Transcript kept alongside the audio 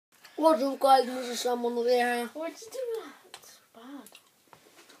What's up, guys? Mrsamanman98. Why'd you do that? It's bad.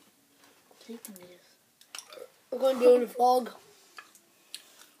 Taking this. We're going to do a vlog.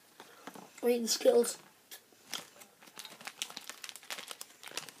 We're eating Skittles.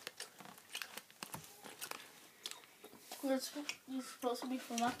 You're supposed to be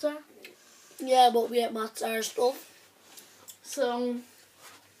from Matzar? Yeah, but we ate Mrsamanman98 stuff. So,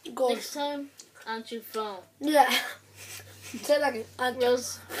 Good. next time, aren't you from? Yeah. Say it like it.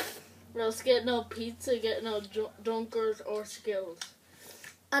 Rose, get no pizza, get no Dunkers or Skittles.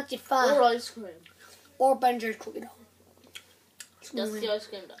 Anti-fan. Or ice cream. Or Benji's cookie dough. That's the ice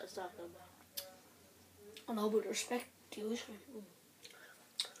cream that I was talking about. I know, but respect the ice cream.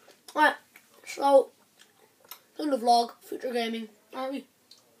 Alright, so, in the vlog, future gaming, aren't we?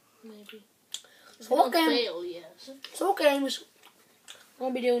 Maybe. So what game? Fail, yes. So what games we're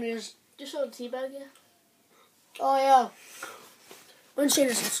going to be doing is... Just show the teabag, yeah? Oh yeah. I'm saying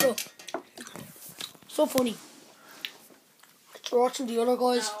this stuff. So funny. It's watching the other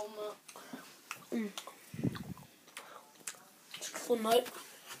guys. It's a fun night.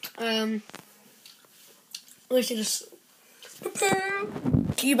 I see this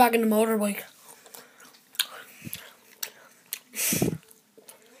teabag in the motorbike.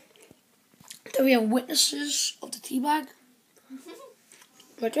 Then we have witnesses of the teabag.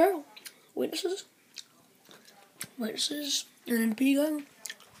 Right there. Witnesses. Witnesses. And then the guy.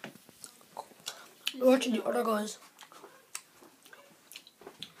 We're watching the other guys.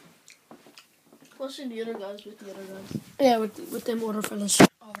 Watching the other guys with the other guys. Yeah, with them other fellas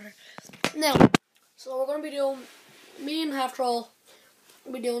over there. Now, so we're gonna be doing, me and Half Troll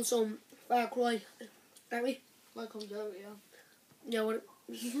will be doing some Far Cry, aren't we? That comes out, yeah. Yeah, what?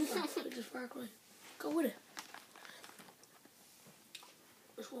 It's just Far Cry. Go with it.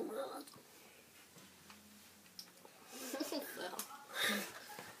 Just one minute, lads.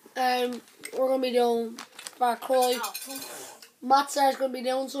 We're gonna be doing Far Cry. Mrsamanman's gonna be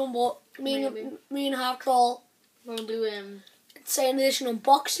doing some, but me and Half Troll we're gonna do Insane Edition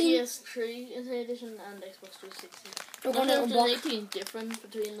unboxing. PS3 Insane Edition and Xbox 360. We're gonna unbox. There's anything different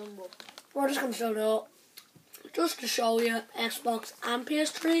between them, but We're just gonna show it out, just to show you Xbox and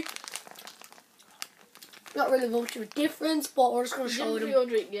PS3. Not really much of a difference, but we're just gonna show them.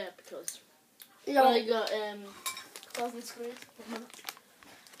 pre-order it yet because I got Assassin's Creed.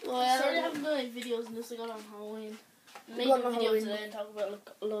 Oh, yeah. Sorry I haven't done any videos on this. I got it on Halloween. Make got a it on video Halloween. today and talk about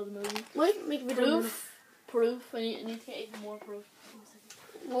like, a lot of movies. Wait, make a video. Proof. I need to get even more proof.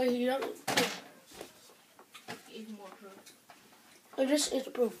 Why you don't? Even more proof. It just is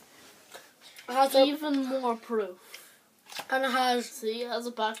the proof. It has Even more proof. And it has. See, it has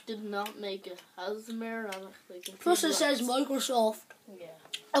a back, did not make it. Has the mirror on it. Like Plus it says Microsoft. Yeah.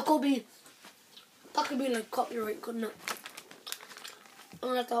 It could be. That could be like copyright, couldn't it? I'm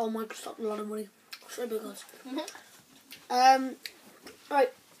gonna have to owe Microsoft a lot of money. Sure, because. Right.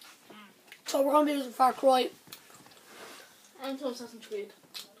 So we're gonna be using Far Cry. And some Assassin's Creed.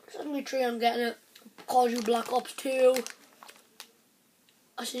 Assassin's Creed 3, I'm getting it. Call you Black Ops 2.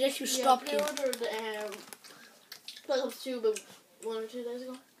 I suggest you stop I ordered Black Ops 2 about 1 or 2 days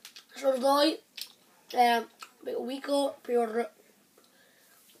ago. So did I. About a week ago, pre-ordered it.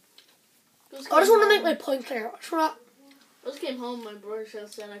 I just want to make my point clear. I just came home, my brother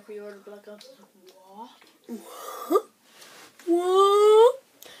said I pre-ordered Black Ops. I was like, what? What?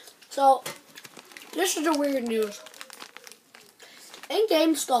 So, this is the weird news. In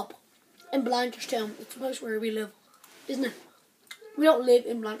GameStop, in Blanchardstown, it's the place where we live, isn't it? We don't live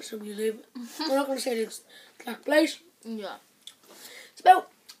in Blanchardstown, we live. We're not going to say the exact place. Yeah. It's about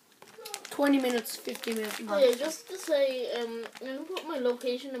 20 minutes, 15 minutes. Oh yeah, just to say, I'm going to put my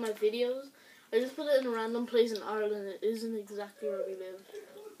location in my videos. I just put it in a random place in Ireland. It isn't exactly where we live.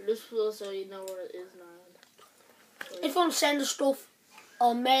 Just so you know where it is in Ireland. So, if you want to send us stuff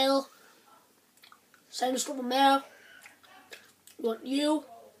on mail, send us stuff on mail. We want you,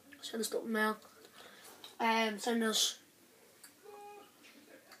 send us stuff on mail. Send us.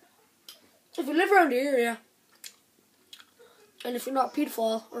 If you live around the area, and if you're not a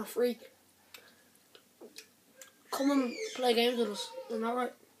pedophile or a freak, come and play games with us. Isn't that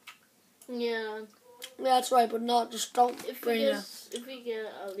right? yeah. Yeah, that's right, but not just don't bring If we get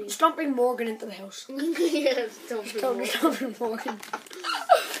at least. just don't bring Morgan into the house. Yes, don't bring Morgan.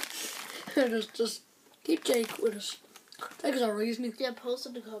 just keep Jake with us. Take us our reasoning. Yeah, post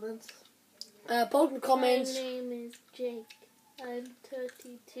in the comments. Post in the comments. My name is Jake. I'm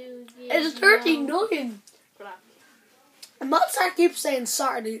 32 years It's 39. Black. And Mrsamanman keeps saying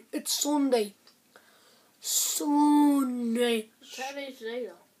Saturday. It's Sunday. Sunday. Saturday today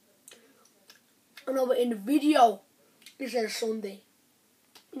though. I know, but in the video, it says Sunday.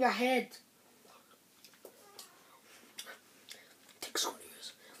 Your head. Thick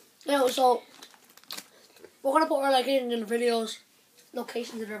squares. Yeah, so we're gonna put our location in the videos,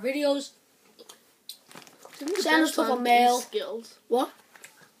 locations in our videos. Send us stuff on mail. Skittles. What?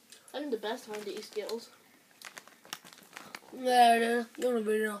 I think the best time to eat Skittles. Yeah, it is. You're in a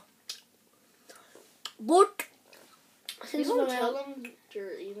video. But You want to tell them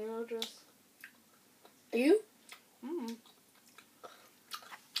your email address? Are you? Mm.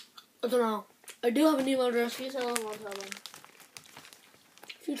 I don't know. I do have an email address. If you tell them, I'll tell them.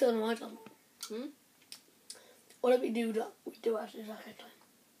 If you tell them, I tell them. Hmm? What if we do that? We do it at the exact same time.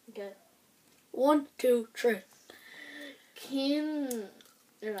 Okay. 1, 2, 3. Keen.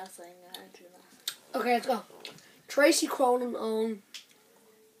 You're not saying that, aren't you? Okay, let's go. Tracy Cronin on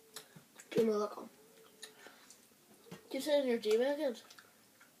gmail.com. You said in your Gmail account?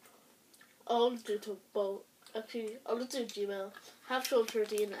 I'll do to both. Actually, I'll just do Gmail.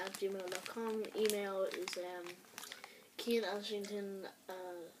 halfshow13@gmail.com. Email is Keen Ashington.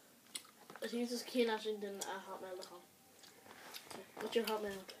 I think it's just KeenAshington@hotmail.com. Okay. What's your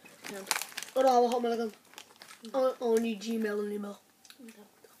Hotmail account? I don't have a Hotmail account. I only Gmail and email. Okay.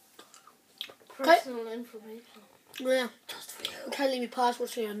 Personal information. Yeah. Just for you. You can't leave me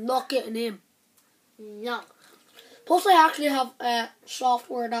passwords so you're not getting in. No. Plus, I actually have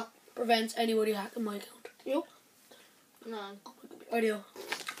software that prevents anybody hacking my account. You? No. I do.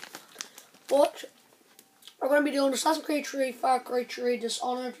 But we're going to be doing Assassin's Creed 3, Far Cry 3,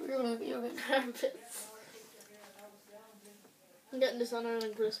 Dishonored. You're getting Armpits. I'm getting Dishonored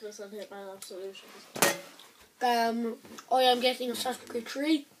on Christmas and Hitman Absolutions. I'm getting Assassin's Creed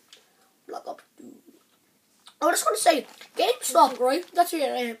 3, Black Ops 2. I was just going to say, GameStop, right? That's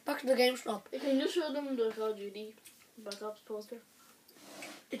it, back to the GameStop. You can just show them the Call of Duty Black Ops poster.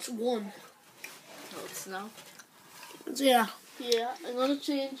 It's 1. Oh, it's now? Yeah. Yeah, I'm going to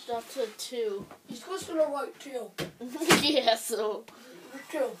change that to 2. You're supposed to write 2. Yeah, so.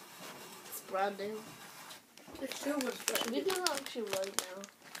 2. It's brand new. It's 2 was We do that actually right now.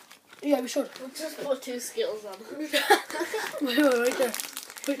 Yeah, we should. Let's just put 2 Skittles on. Wait there.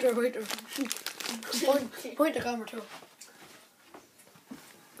 Wait there. Point the camera too.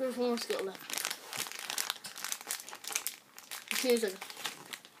 There's one more Skittle left. See you in a second.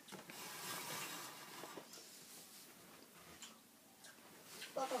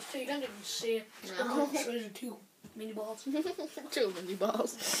 You can't even see it. No. There's 2 mini balls. 2 mini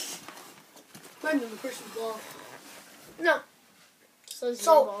balls. Random the person's ball. No.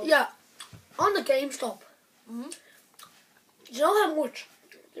 So, yeah. On the GameStop. Mm-hmm. Do you know how much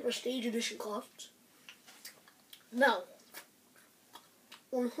the Prestige Edition costs? No.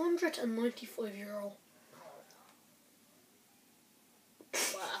 €195.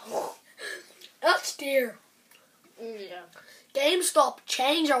 Wow. That's dear. Yeah. GameStop,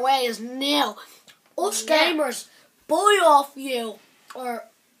 change your ways now. Us Yeah. gamers, buy off you. Or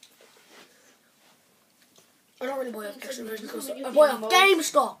I don't really buy off Prestige because I buy off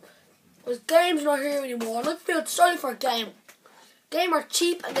GameStop. Because game's not here anymore. I feel sorry for a game. Game are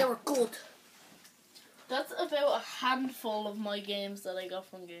cheap and they were good. That's about a handful of my games that I got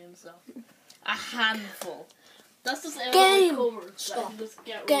from GameStop. A handful. That's just out Game of my cupboard. Stop. Just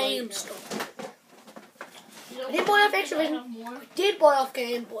get GameStop. Right now. You I did buy off Activision. I did buy off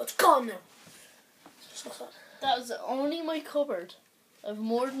Game, but it's gone now. So sad. That was only my cupboard. I have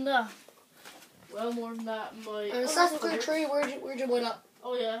more than that. Well, more than that. My And Assassin's Creed 3, where'd you buy that?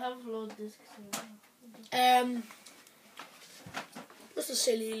 Oh yeah, I have a load of discs. Just a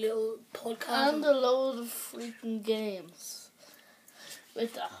silly little podcast. And a load of freaking games.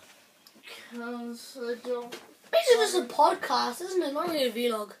 With that. Because I don't... Basically just a podcast, isn't it? Not really a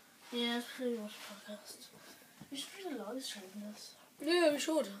vlog. Yeah, it's pretty much a podcast. We should really live stream this. Yeah, we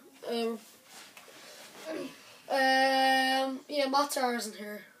should. Yeah, Matsar isn't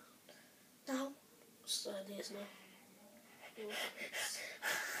here. No. Just ideas now.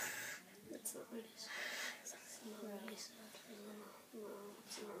 It's not really sad. It's not really sad. No,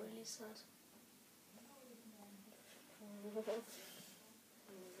 it's not really sad.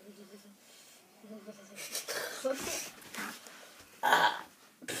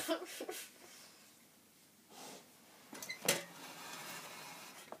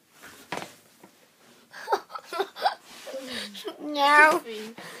 No.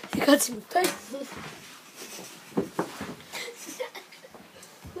 You got some face.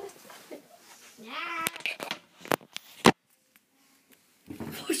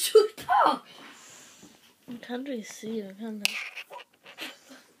 What's your dog? I can't really see it, can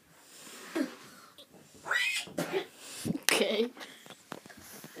I? Okay.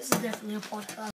 This is definitely a podcast.